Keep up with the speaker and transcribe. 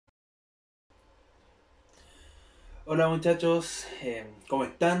Hola muchachos, ¿cómo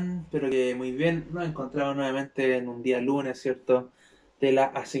están? Espero que muy bien. Nos encontramos nuevamente en un día lunes, ¿cierto? De la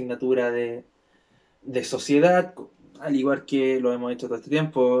asignatura de Sociedad, al igual que lo hemos hecho todo este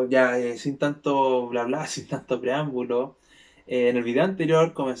tiempo, ya sin tanto bla bla, sin tanto preámbulo. En el video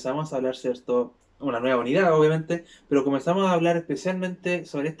anterior comenzamos a hablar, ¿cierto? Una nueva unidad, obviamente, pero comenzamos a hablar especialmente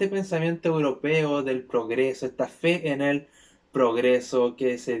sobre este pensamiento europeo del progreso, esta fe en el progreso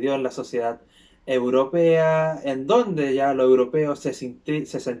que se dio en la sociedad europea, en donde ya los europeos se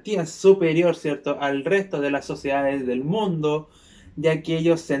sentían superior, ¿cierto?, al resto de las sociedades del mundo, ya que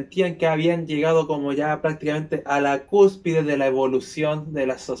ellos sentían que habían llegado como ya prácticamente a la cúspide de la evolución de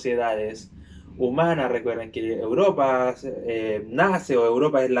las sociedades humanas. Recuerden que Europa nace, o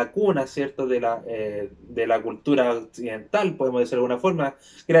Europa es la cuna, ¿cierto?, de la cultura occidental, podemos decir de alguna forma,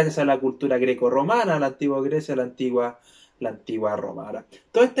 gracias a la cultura greco-romana, la antigua Grecia, la antigua Roma. Ahora,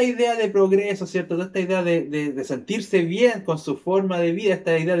 toda esta idea de progreso, ¿cierto? Toda esta idea de sentirse bien con su forma de vida,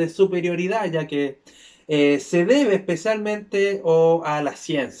 esta idea de superioridad, ya que se debe especialmente a la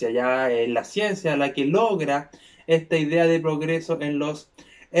ciencia, ya la ciencia la que logra esta idea de progreso en los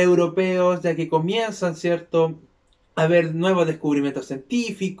europeos, ya que comienzan, ¿cierto?, a haber nuevos descubrimientos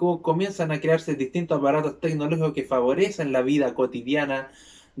científicos, comienzan a crearse distintos aparatos tecnológicos que favorecen la vida cotidiana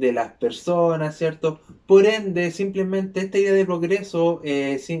de las personas, ¿cierto? Por ende, simplemente esta idea de progreso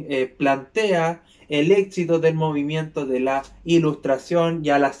plantea el éxito del movimiento de la ilustración y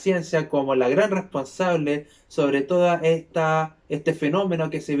a la ciencia como la gran responsable sobre toda este fenómeno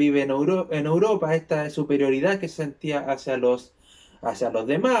que se vive en Europa, esta superioridad que se sentía hacia los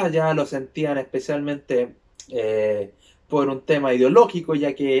demás, ya lo sentían especialmente por un tema ideológico,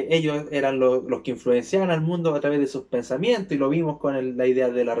 ya que ellos eran los que influenciaban al mundo a través de sus pensamientos, y lo vimos con la idea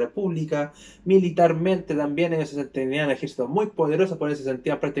de la república. Militarmente también ellos tenían ejércitos muy poderosos, por eso se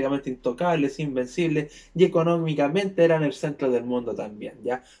sentían prácticamente intocables, invencibles, y económicamente eran el centro del mundo también,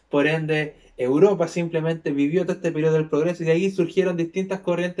 ¿ya? Por ende, Europa simplemente vivió todo este periodo del progreso, y de ahí surgieron distintas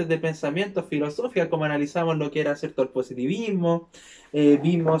corrientes de pensamiento filosóficas, como analizamos lo que era, ¿cierto?, el positivismo.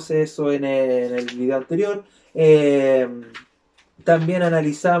 Vimos eso en el video anterior. eh, También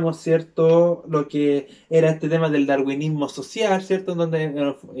analizamos, ¿cierto?, lo que era este tema del darwinismo social, ¿cierto?, en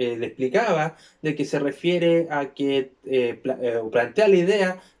donde le explicaba de que se refiere a que plantea la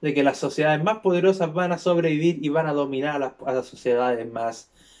idea de que las sociedades más poderosas van a sobrevivir y van a dominar a las sociedades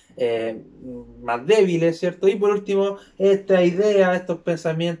eh, más débiles, ¿cierto? Y por último, esta idea, estos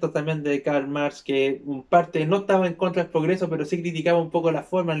pensamientos también de Karl Marx, que en parte no estaba en contra del progreso, pero sí criticaba un poco la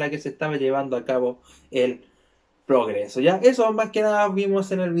forma en la que se estaba llevando a cabo el progreso. Ya, eso más que nada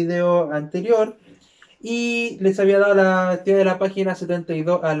vimos en el video anterior, y les había dado la actividad de la página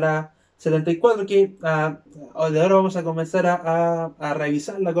 72 a la 74, que de ahora vamos a comenzar a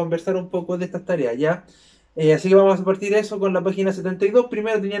revisarla, a conversar un poco de estas tareas, ¿ya? Así que vamos a partir eso con la página 72.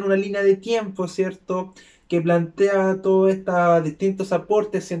 Primero tenían una línea de tiempo, ¿cierto?, que plantea todos estos distintos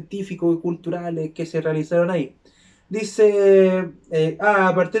aportes científicos y culturales que se realizaron ahí. Dice,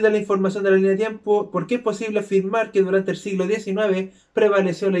 a partir de la información de la línea de tiempo, ¿por qué es posible afirmar que durante el siglo XIX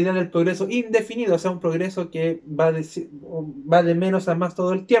prevaleció la idea del progreso indefinido? O sea, un progreso que va de menos a más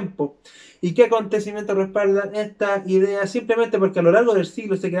todo el tiempo. ¿Y qué acontecimientos respaldan esta idea? Simplemente porque a lo largo del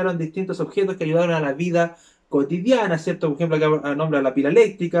siglo se crearon distintos objetos que ayudaron a la vida cotidiana, ¿cierto? Por ejemplo, acá nombra la pila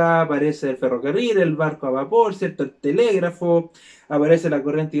eléctrica, aparece el ferrocarril, el barco a vapor, ¿cierto?, el telégrafo, aparece la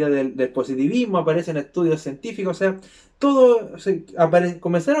corriente del positivismo, aparecen estudios científicos, o sea,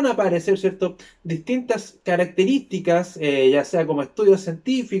 comenzaron a aparecer, ¿cierto?, distintas características, ya sea como estudios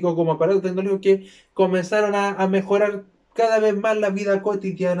científicos, como aparatos tecnológicos, que comenzaron a mejorar cada vez más la vida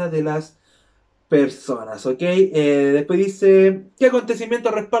cotidiana de las personas, ¿ok? Después dice, ¿qué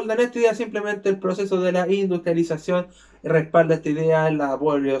acontecimientos respaldan esta idea? Simplemente el proceso de la industrialización respalda esta idea, el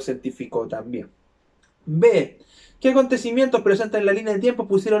apoyo científico también. B. ¿Qué acontecimientos presentes en la línea de tiempo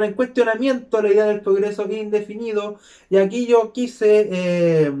pusieron en cuestionamiento la idea del progreso indefinido? Y aquí yo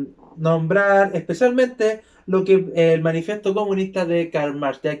quise nombrar especialmente lo que el manifiesto comunista de Karl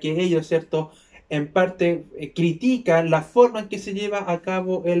Marx, ya que ellos, ¿cierto?, en parte critican la forma en que se lleva a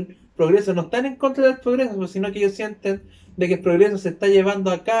cabo el progreso. No están en contra del progreso, sino que ellos sienten de que el progreso se está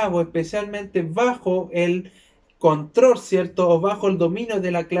llevando a cabo especialmente bajo el control, ¿cierto?, o bajo el dominio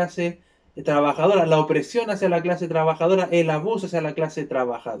de la clase trabajadora, la opresión hacia la clase trabajadora, el abuso hacia la clase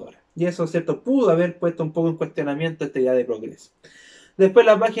trabajadora. Y eso, ¿cierto?, pudo haber puesto un poco en cuestionamiento esta idea de progreso. Después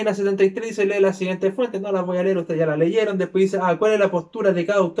la página 73 dice, lee la siguiente fuente, no la voy a leer, ustedes ya la leyeron. Después dice, ¿cuál es la postura de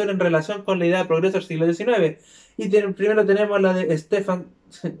cada autor en relación con la idea de progreso del siglo XIX? Y primero tenemos la de Stefan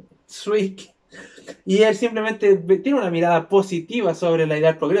Zweig, y él simplemente tiene una mirada positiva sobre la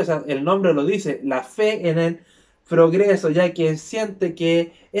idea del progreso. O sea, el nombre lo dice, la fe en el progreso, ya que siente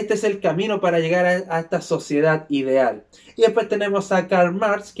que este es el camino para llegar a esta sociedad ideal. Y después tenemos a Karl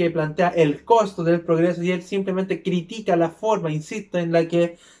Marx, que plantea el costo del progreso y él simplemente critica la forma, insisto, en la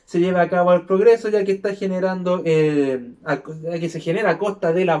que se lleva a cabo el progreso, ya que está generando, ya que se genera a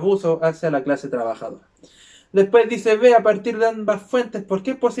costa del abuso hacia la clase trabajadora. Después dice, ve a partir de ambas fuentes, ¿por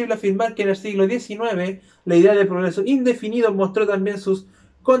qué es posible afirmar que en el siglo XIX la idea del progreso indefinido mostró también sus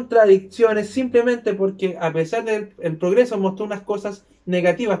contradicciones? Simplemente porque a pesar del progreso mostró unas cosas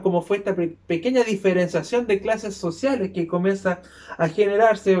negativas, como fue esta pequeña diferenciación de clases sociales que comienza a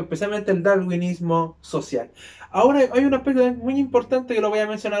generarse, especialmente el darwinismo social. Ahora hay un aspecto muy importante que lo voy a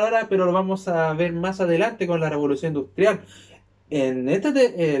mencionar ahora, pero lo vamos a ver más adelante con la revolución industrial.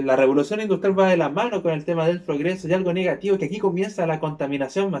 La revolución industrial va de la mano con el tema del progreso y algo negativo, que aquí comienza la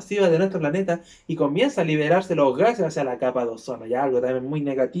contaminación masiva de nuestro planeta y comienza a liberarse los gases hacia la capa de ozono, ya algo también muy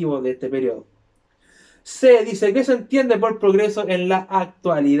negativo de este periodo. C dice que se entiende por progreso en la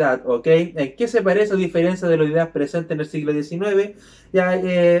actualidad, ¿ok? ¿En qué se parece o diferencia de las ideas presentes en el siglo XIX? Ya,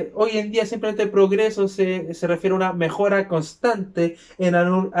 hoy en día simplemente progreso se refiere a una mejora constante en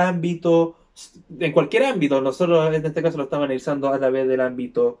un ámbito, en cualquier ámbito. Nosotros en este caso lo estamos analizando a través del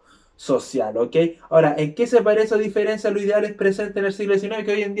ámbito social, ¿ok? Ahora, ¿en qué se parece o diferencia los ideales presentes en el siglo XIX?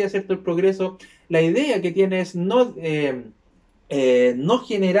 Que hoy en día, ¿cierto? El progreso, la idea que tiene es no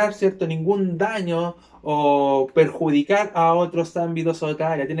generar, ¿cierto?, ningún daño o perjudicar a otros ámbitos o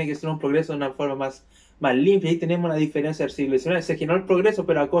otra área. Tiene que ser un progreso de una forma más limpia. Ahí tenemos una diferencia del siglo XIX. Se generó el progreso,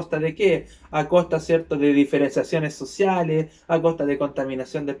 pero ¿a costa de qué? A costa, ¿cierto?, de diferenciaciones sociales, a costa de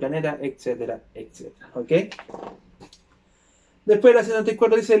contaminación del planeta, etcétera, etcétera. ¿Ok? Después la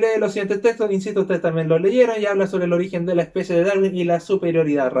 74 dice, lee los siguientes textos, insisto, ustedes también lo leyeron, y habla sobre el origen de la especie de Darwin y la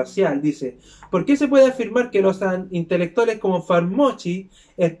superioridad racial. Dice, ¿por qué se puede afirmar que los intelectuales como Farmocci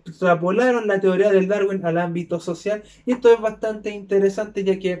extrapolaron la teoría del Darwin al ámbito social? Y esto es bastante interesante,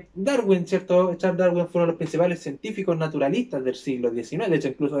 ya que Darwin, ¿cierto? Charles Darwin fue uno de los principales científicos naturalistas del siglo XIX, de hecho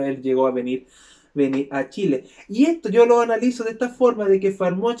incluso él llegó a venir a Chile. Y esto yo lo analizo de esta forma, de que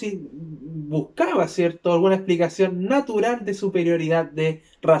Farmocci buscaba, ¿cierto?, alguna explicación natural de superioridad de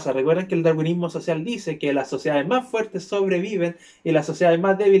raza. Recuerden que el darwinismo social dice que las sociedades más fuertes sobreviven y las sociedades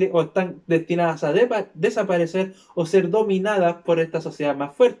más débiles o están destinadas a desaparecer o ser dominadas por esta sociedad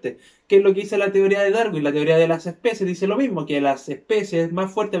más fuerte. ¿Qué es lo que dice la teoría de Darwin? La teoría de las especies dice lo mismo, que las especies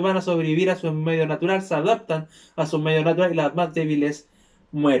más fuertes van a sobrevivir a su medio natural, se adaptan a su medio natural y las más débiles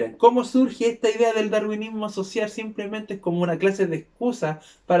mueren. ¿Cómo surge esta idea del darwinismo social? Simplemente es como una clase de excusa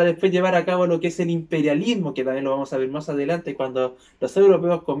para después llevar a cabo lo que es el imperialismo, que también lo vamos a ver más adelante cuando los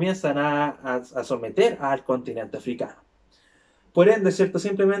europeos comienzan a someter al continente africano. Por ende, ¿cierto?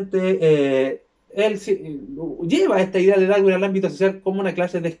 Simplemente él lleva esta idea de Darwin al ámbito social como una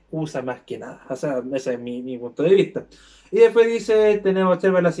clase de excusa más que nada. O sea, ese es mi punto de vista. Y después dice,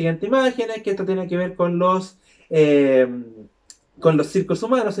 observa las siguientes imágenes, que esto tiene que ver con los circos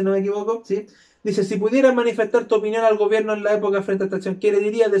humanos, si no me equivoco, ¿sí? Dice, si pudieras manifestar tu opinión al gobierno en la época frente a esta acción, ¿qué le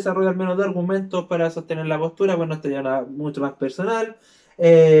dirías? Desarrollar menos de argumentos para sostener la postura. Bueno, esto ya es mucho más personal.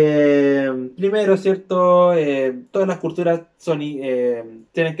 Primero, ¿cierto? Todas las culturas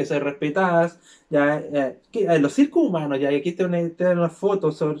tienen que ser respetadas. Ya, los circos humanos, ya, aquí te dan una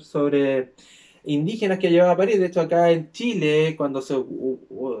foto sobre indígenas que llevaba a París. De hecho, acá en Chile, cuando se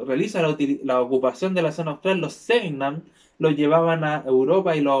realiza la ocupación de la zona austral, los Selknam los llevaban a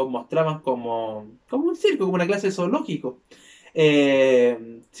Europa y los mostraban como un circo, como una clase de zoológico.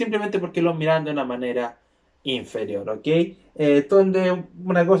 Simplemente porque los miraban de una manera inferior, ¿ok? Donde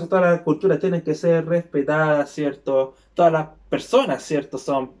una cosa, todas las culturas tienen que ser respetadas, ¿cierto? Todas las personas, ¿cierto?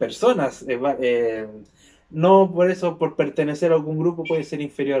 Son personas. No por eso, por pertenecer a algún grupo, puede ser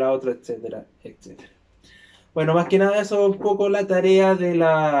inferior a otro, etcétera, etcétera. Bueno, más que nada eso es un poco la tarea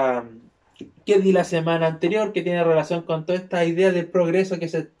que di la semana anterior, que tiene relación con toda esta idea del progreso que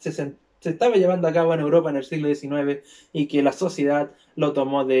se estaba llevando a cabo en Europa en el siglo XIX y que la sociedad lo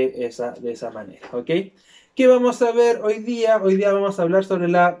tomó de esa manera, ¿ok? ¿Qué vamos a ver hoy día? Hoy día vamos a hablar sobre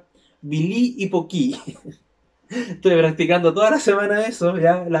la Belle y Époque. Estoy practicando toda la semana eso,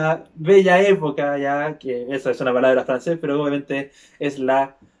 ya, la bella época, ya, que eso es una palabra francés, pero obviamente es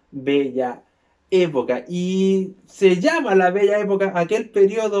la bella época. Y se llama la bella época aquel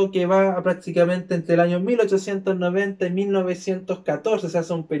periodo que va prácticamente entre el año 1890 y 1914, o sea, es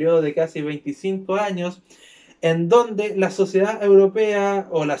un periodo de casi 25 años, en donde la sociedad europea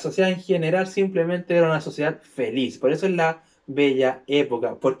o la sociedad en general simplemente era una sociedad feliz. Por eso es la bella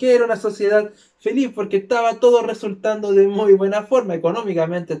época. ¿Por qué era una sociedad feliz? Porque estaba todo resultando de muy buena forma.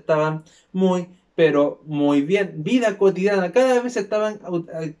 Económicamente estaban muy, pero muy bien, vida cotidiana. Cada vez se estaban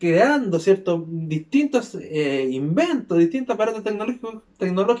creando, ¿cierto? Distintos inventos, distintos aparatos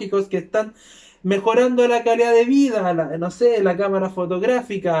tecnológicos que están mejorando la calidad de vida, no sé, la cámara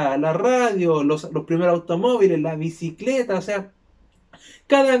fotográfica, la radio, los primeros automóviles, la bicicleta, o sea,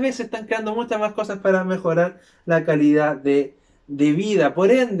 cada vez se están creando muchas más cosas para mejorar la calidad de vida. Por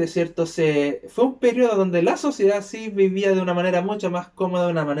ende, ¿cierto? Fue un periodo donde la sociedad sí vivía de una manera mucho más cómoda,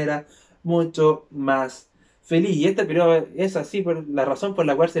 de una manera mucho más feliz. Y este periodo es así por la razón por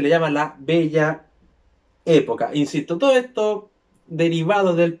la cual se le llama la Bella Época. Insisto, todo esto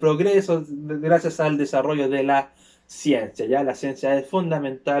derivado del progreso gracias al desarrollo de la ciencia. Ya la ciencia es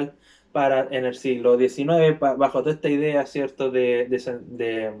fundamental para en el siglo XIX, bajo toda esta idea, ¿cierto?,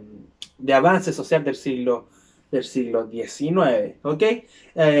 de avance social del siglo XIX, ¿ok?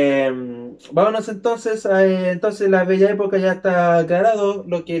 Vámonos entonces, entonces la Bella Época ya está aclarado,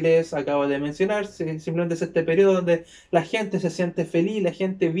 lo que les acabo de mencionar, simplemente es este periodo donde la gente se siente feliz, la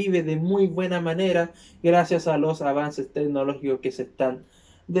gente vive de muy buena manera gracias a los avances tecnológicos que se están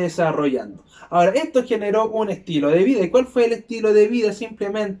desarrollando. Ahora, esto generó un estilo de vida. ¿Y cuál fue el estilo de vida?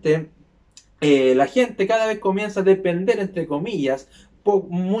 Simplemente la gente cada vez comienza a depender, entre comillas,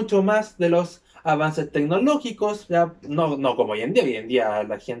 mucho más de los avances tecnológicos, ya no como hoy en día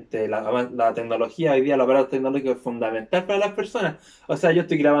la gente, la tecnología, hoy día el aparato tecnológico es fundamental para las personas. O sea, yo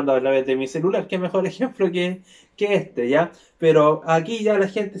estoy grabando a través de mi celular, qué mejor ejemplo que este, ¿ya? Pero aquí ya la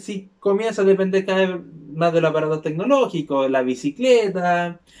gente sí comienza a depender cada vez más del aparato tecnológico, la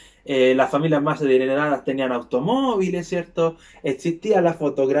bicicleta, las familias más adineradas tenían automóviles, ¿cierto? Existía la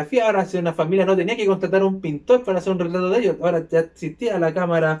fotografía, ahora si una familia no tenía que contratar a un pintor para hacer un retrato de ellos, ahora ya existía la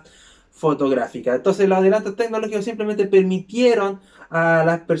cámara fotográfica. Entonces los adelantos tecnológicos simplemente permitieron a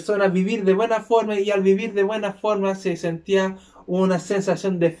las personas vivir de buena forma y al vivir de buena forma se sentía una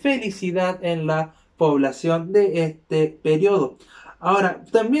sensación de felicidad en la población de este periodo. Ahora,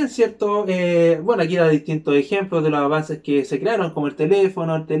 también cierto, bueno, aquí da distintos ejemplos de los avances que se crearon, como el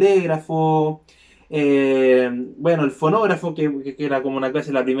teléfono, el telégrafo, bueno, el fonógrafo, que era como una clase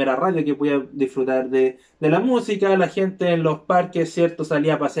de la primera radio que podía disfrutar de la música, la gente en los parques, cierto,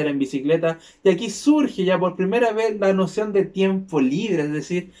 salía a pasear en bicicleta, y aquí surge ya por primera vez la noción de tiempo libre, es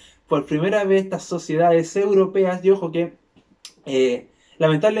decir, por primera vez estas sociedades europeas, y ojo que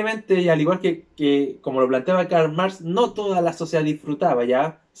lamentablemente, y al igual que como lo planteaba Karl Marx, no toda la sociedad disfrutaba,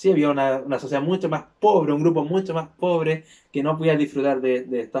 ¿ya? Sí había una sociedad mucho más pobre, un grupo mucho más pobre que no podía disfrutar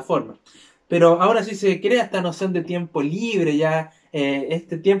de esta forma. Pero aún así se crea esta noción de tiempo libre, ya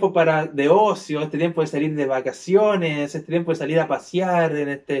este tiempo de ocio, este tiempo de salir de vacaciones, este tiempo de salir a pasear en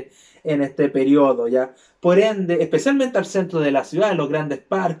este periodo, ¿ya? Por ende, especialmente al centro de la ciudad, los grandes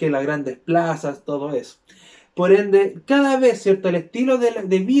parques, las grandes plazas, todo eso. Por ende, cada vez, ¿cierto? El estilo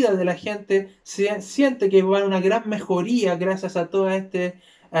de vida de la gente se siente que va a una gran mejoría gracias a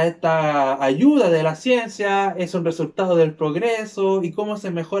a esta ayuda de la ciencia, es un resultado del progreso y cómo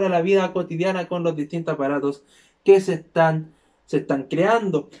se mejora la vida cotidiana con los distintos aparatos que se están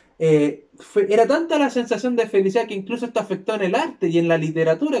creando. Era tanta la sensación de felicidad que incluso esto afectó en el arte y en la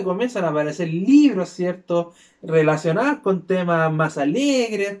literatura. Comienzan a aparecer libros, ¿cierto?, relacionados con temas más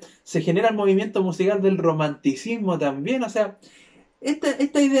alegres. Se genera el movimiento musical del romanticismo también. O sea,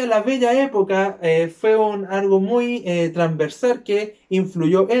 esta idea de la bella época fue algo muy transversal que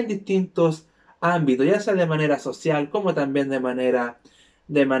influyó en distintos ámbitos, ya sea de manera social como también de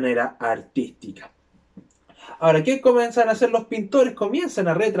manera artística. Ahora, ¿qué comienzan a hacer los pintores? Comienzan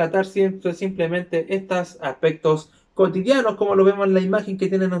a retratar siempre simplemente estos aspectos cotidianos, como lo vemos en la imagen que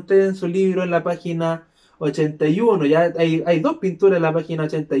tienen ustedes en su libro en la página 81. Ya hay dos pinturas en la página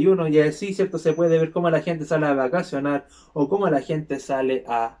 81 y así, ¿cierto? Se puede ver cómo la gente sale a vacacionar o cómo la gente sale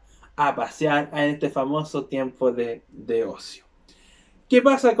a pasear en este famoso tiempo de ocio. ¿Qué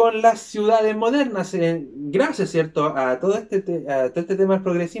pasa con las ciudades modernas? Gracias, ¿cierto?, a todo este tema del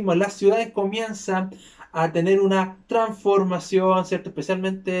progresismo, las ciudades comienzan a tener una transformación, ¿cierto?,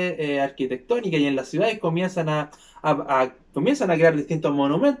 especialmente arquitectónica, y en las ciudades comienzan a crear distintos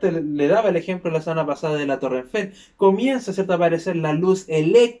monumentos. Le daba el ejemplo la semana pasada de la Torre Eiffel. Comienza, ¿cierto?, a aparecer la luz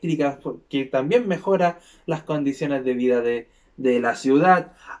eléctrica, que también mejora las condiciones de vida de la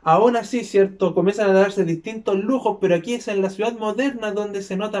ciudad. Aún así, ¿cierto?, comienzan a darse distintos lujos, pero aquí es en la ciudad moderna donde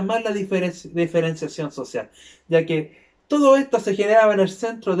se nota más la diferenciación social, ya que todo esto se generaba en el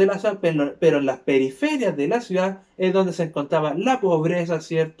centro de la ciudad, pero en las periferias de la ciudad es donde se encontraba la pobreza,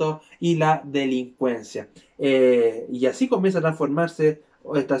 ¿cierto?, y la delincuencia. Y así comienza a transformarse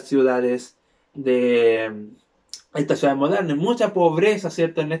estas ciudades esta ciudad moderna, mucha pobreza,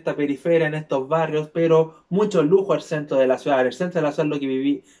 ¿cierto? En esta periferia, en estos barrios, pero mucho lujo al centro de la ciudad. En el centro de la ciudad lo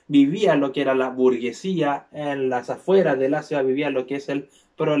que vivía lo que era la burguesía, en las afueras de la ciudad vivía lo que es el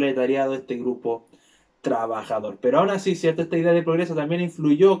proletariado, este grupo trabajador. Pero aún así, ¿cierto? Esta idea de progreso también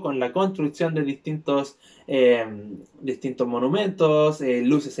influyó con la construcción de eh, distintos monumentos,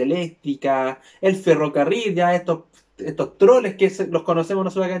 luces eléctricas, el ferrocarril, ya estos troles que los conocemos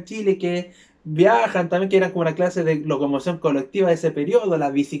nosotros acá en Chile, que viajan también, que eran como una clase de locomoción colectiva de ese periodo,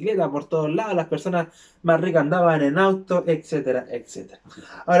 las bicicletas por todos lados, las personas más ricas andaban en auto, etcétera, etcétera.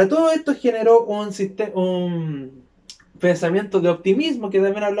 Ahora, todo esto generó un pensamiento de optimismo, que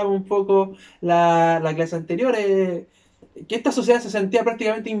también hablaba un poco la clase anterior, que esta sociedad se sentía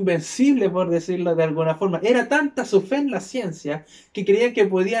prácticamente invencible, por decirlo de alguna forma. Era tanta su fe en la ciencia que creían que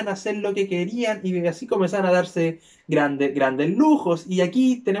podían hacer lo que querían y así comenzaron a darse grandes lujos. Y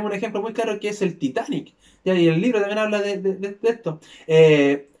aquí tenemos un ejemplo muy claro que es el Titanic. ¿Ya? Y el libro también habla de esto.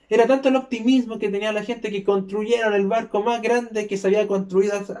 Era tanto el optimismo que tenía la gente que construyeron el barco más grande que se había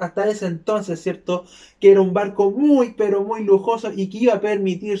construido hasta ese entonces, ¿cierto? Que era un barco muy, pero muy lujoso y que iba a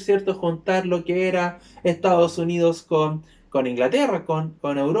permitir, ¿cierto?, juntar lo que era Estados Unidos con Inglaterra,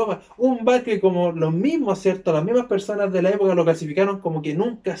 con Europa. Un barco que como los mismos, ¿cierto? Las mismas personas de la época lo clasificaron como que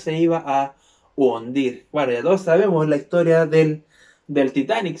nunca se iba a hundir. Bueno, ya todos sabemos la historia del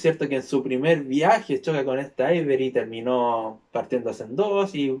Titanic, ¿cierto? Que en su primer viaje choca con esta iceberg y terminó partiéndose en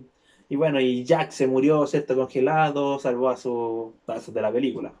dos y bueno, y Jack se murió, ¿cierto? Congelado, salvó a su de la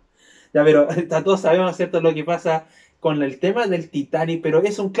película. Ya, pero todos sabemos, ¿cierto?, lo que pasa con el tema del Titanic, pero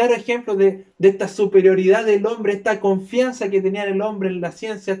es un claro ejemplo de esta superioridad del hombre, esta confianza que tenía el hombre en la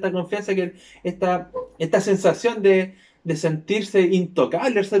ciencia, esta confianza esta sensación de sentirse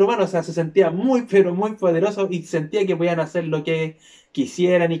intocable el ser humano, o sea, se sentía muy, pero muy poderoso y sentía que podían hacer lo que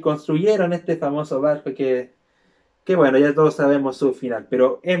quisieran y construyeron este famoso barco que bueno, ya todos sabemos su final,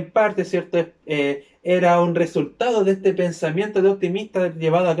 pero en parte, ¿cierto? Era un resultado de este pensamiento de optimista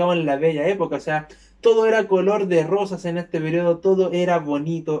llevado a cabo en la bella época, o sea, todo era color de rosas en este periodo, todo era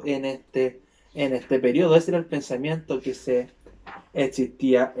bonito en este periodo, ese era el pensamiento que se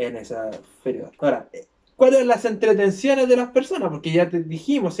existía en ese periodo. Ahora, ¿cuáles son las entretenciones de las personas? Porque ya te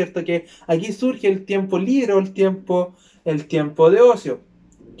dijimos, ¿cierto? Que aquí surge el tiempo libre o el tiempo de ocio.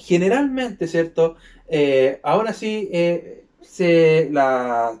 Generalmente, ¿cierto? Aún así,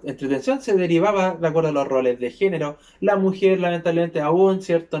 la entretención se derivaba de acuerdo a los roles de género. La mujer, lamentablemente, aún,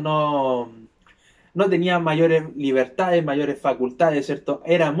 ¿cierto? No tenía mayores libertades, mayores facultades, ¿cierto?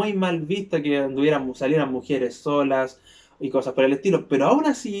 Era muy mal visto que salieran mujeres solas y cosas por el estilo. Pero aún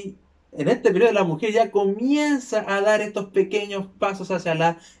así, en este periodo la mujer ya comienza a dar estos pequeños pasos hacia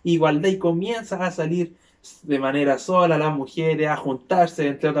la igualdad y comienza a salir de manera sola las mujeres, a juntarse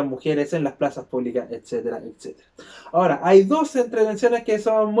entre otras mujeres en las plazas públicas, etcétera, etcétera. Ahora, hay dos entretenciones que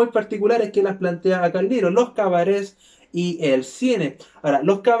son muy particulares que las plantea acá el libro, los cabarets y el cine. Ahora,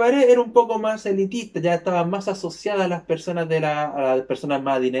 los cabarets eran un poco más elitistas, ya estaban más asociadas a las personas a las personas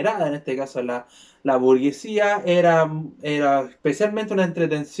más adineradas, en este caso la burguesía, era especialmente una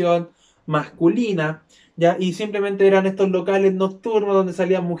entretención masculina, ¿ya? Y simplemente eran estos locales nocturnos donde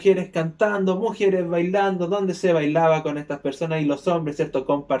salían mujeres cantando, mujeres bailando, donde se bailaba con estas personas y los hombres, ¿cierto?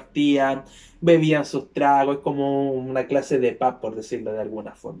 Compartían, bebían sus tragos, es como una clase de pub, por decirlo de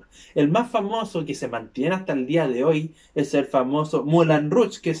alguna forma. El más famoso que se mantiene hasta el día de hoy es el famoso Moulin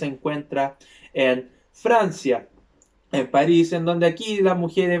Rouge que se encuentra en Francia, en París, en donde aquí las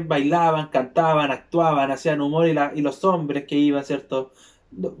mujeres bailaban, cantaban, actuaban, hacían humor y los hombres que iban, ¿cierto?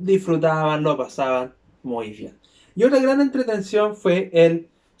 Disfrutaban, lo pasaban muy bien. Y otra gran entretención fue el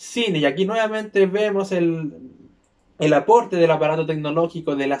cine, y aquí nuevamente vemos el aporte del aparato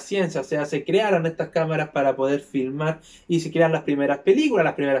tecnológico de la ciencia, o sea, se crearon estas cámaras para poder filmar y se crearon las primeras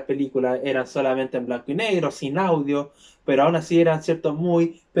películas eran solamente en blanco y negro, sin audio, pero aún así eran, cierto,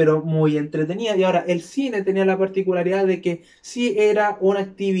 muy, pero muy entretenidas, y ahora el cine tenía la particularidad de que sí era una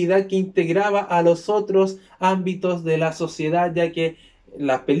actividad que integraba a los otros ámbitos de la sociedad, ya que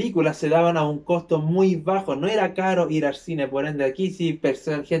las películas se daban a un costo muy bajo, no era caro ir al cine, por ende aquí sí,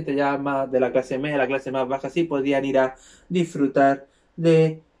 gente ya más de la clase media, la clase más baja, sí podían ir a disfrutar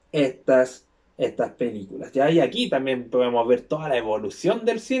de estas películas. ¿Ya? Y aquí también podemos ver toda la evolución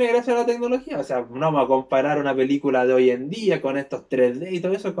del cine gracias a la tecnología, o sea, no vamos a comparar una película de hoy en día con estos 3D y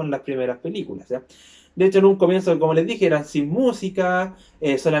todo eso con las primeras películas, ¿ya? De hecho, en un comienzo, como les dije, eran sin música,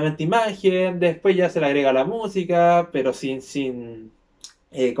 solamente imagen, después ya se le agrega la música, pero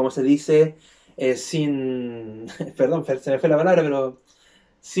 ¿cómo se dice? Sin, perdón, se me fue la palabra, pero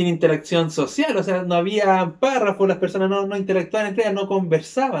sin interacción social, o sea, no había párrafos, las personas no interactuaban entre ellas, no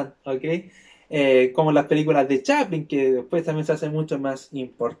conversaban, ¿ok? como las películas de Chaplin, que después también se hace mucho más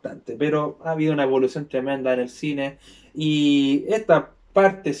importante. Pero ha habido una evolución tremenda en el cine y esta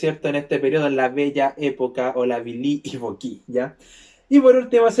parte, ¿cierto? En este periodo, en la bella época o la Belle Époque, ¿ya? Y por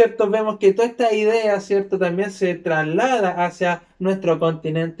último, ¿cierto? Vemos que toda esta idea, ¿cierto? También se traslada hacia nuestro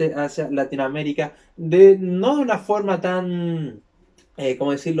continente, hacia Latinoamérica, no de una forma tan,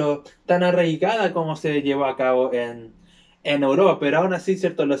 ¿cómo decirlo?, tan arraigada como se llevó a cabo en Europa, pero aún así,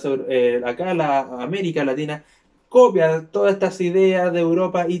 ¿cierto? Acá la América Latina copia todas estas ideas de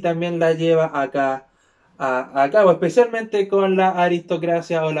Europa y también las lleva acá a cabo, especialmente con la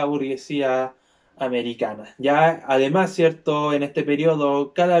aristocracia o la burguesía americana. Ya, además, ¿cierto? En este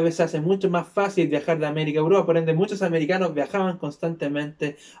periodo cada vez se hace mucho más fácil viajar de América a Europa, por ende muchos americanos viajaban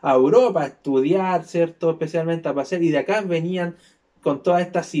constantemente a Europa a estudiar, ¿cierto? Especialmente a pasear, y de acá venían con todas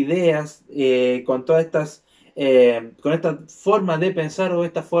estas ideas, con esta forma de pensar o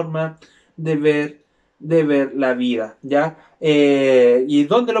esta forma de ver la vida, ¿ya? ¿Y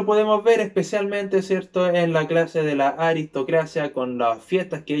dónde lo podemos ver? Especialmente, ¿cierto? En la clase de la aristocracia, con las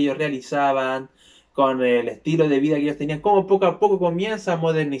fiestas que ellos realizaban, con el estilo de vida que ellos tenían, cómo poco a poco comienza a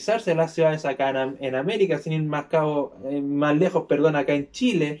modernizarse las ciudades acá en América, sin ir más lejos, perdón, acá en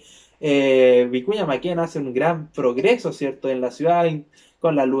Chile. Vicuña Maquena hace un gran progreso, ¿cierto? En la ciudad,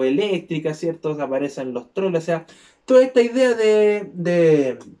 con la luz eléctrica, ¿cierto? Aparecen los troles, o sea, toda esta idea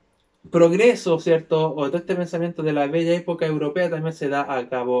de progreso, ¿cierto? O todo este pensamiento de la bella época europea también se da a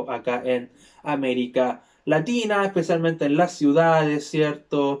cabo acá en América Latina, especialmente en las ciudades,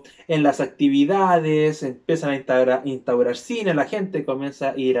 ¿cierto? En las actividades, empiezan a instaurar cine, la gente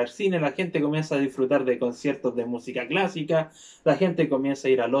comienza a ir al cine, la gente comienza a disfrutar de conciertos de música clásica, la gente comienza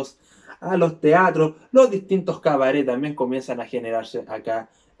a ir a los teatros, los distintos cabarets también comienzan a generarse acá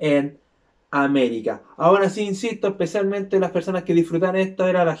en América. Ahora sí, insisto, especialmente las personas que disfrutan esto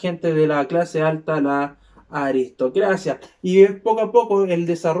era la gente de la clase alta, la aristocracia. Y poco a poco el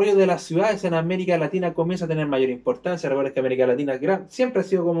desarrollo de las ciudades en América Latina comienza a tener mayor importancia. Recuerda que América Latina siempre ha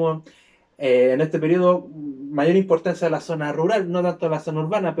sido como, en este periodo, mayor importancia a la zona rural, no tanto a la zona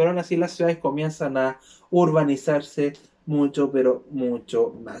urbana, pero aún así las ciudades comienzan a urbanizarse mucho, pero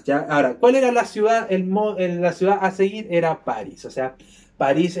mucho más. ¿Ya? Ahora, ¿cuál era la ciudad? La ciudad a seguir era París. O sea,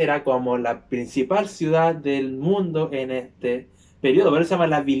 París era como la principal ciudad del mundo en este periodo. Por eso se llama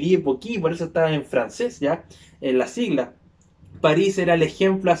la Ville Époque, por eso estaba en francés, ¿ya? En la sigla. París era el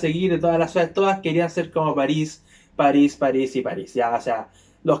ejemplo a seguir de todas las ciudades. Todas querían ser como París, París, París y París, ¿ya? O sea,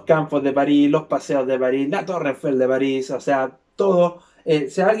 los campos de París, los paseos de París, la Torre Eiffel de París, o sea, todo.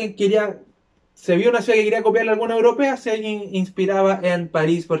 Si alguien se vio una ciudad que quería copiarle a alguna europea, se inspiraba en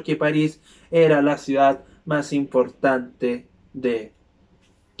París, porque París era la ciudad más importante de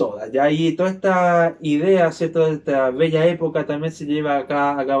todas. Ya y toda esta idea, ¿cierto? De esta bella época también se lleva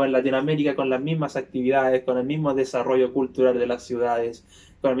acá a cabo en Latinoamérica con las mismas actividades, con el mismo desarrollo cultural de las ciudades,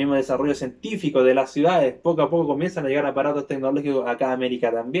 con el mismo desarrollo científico de las ciudades. Poco a poco comienzan a llegar aparatos tecnológicos acá a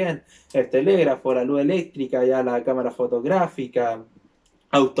América también. El telégrafo, la luz eléctrica, ya la cámara fotográfica,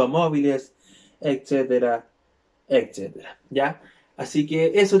 automóviles, etcétera, etcétera. ¿Ya? Así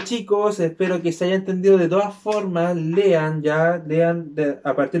que eso, chicos, espero que se haya entendido. De todas formas, lean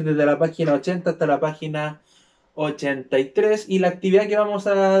a partir de la página 80 hasta la página 83, y la actividad que vamos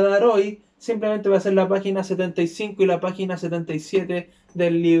a dar hoy simplemente va a ser la página 75 y la página 77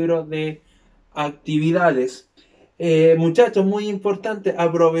 del libro de actividades. Muchachos, muy importante,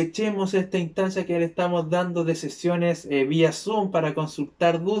 aprovechemos esta instancia que le estamos dando de sesiones vía Zoom para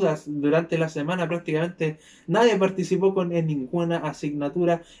consultar dudas durante la semana. Prácticamente nadie participó en ninguna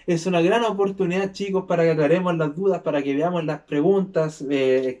asignatura. Es una gran oportunidad, chicos, para que aclaremos las dudas, para que veamos las preguntas,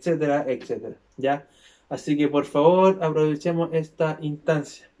 etcétera, etcétera. ¿Ya? Así que por favor aprovechemos esta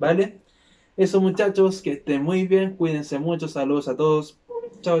instancia, ¿vale? Eso, muchachos, que estén muy bien, cuídense mucho, saludos a todos.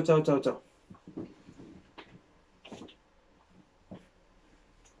 Chao, chao, chao, chao.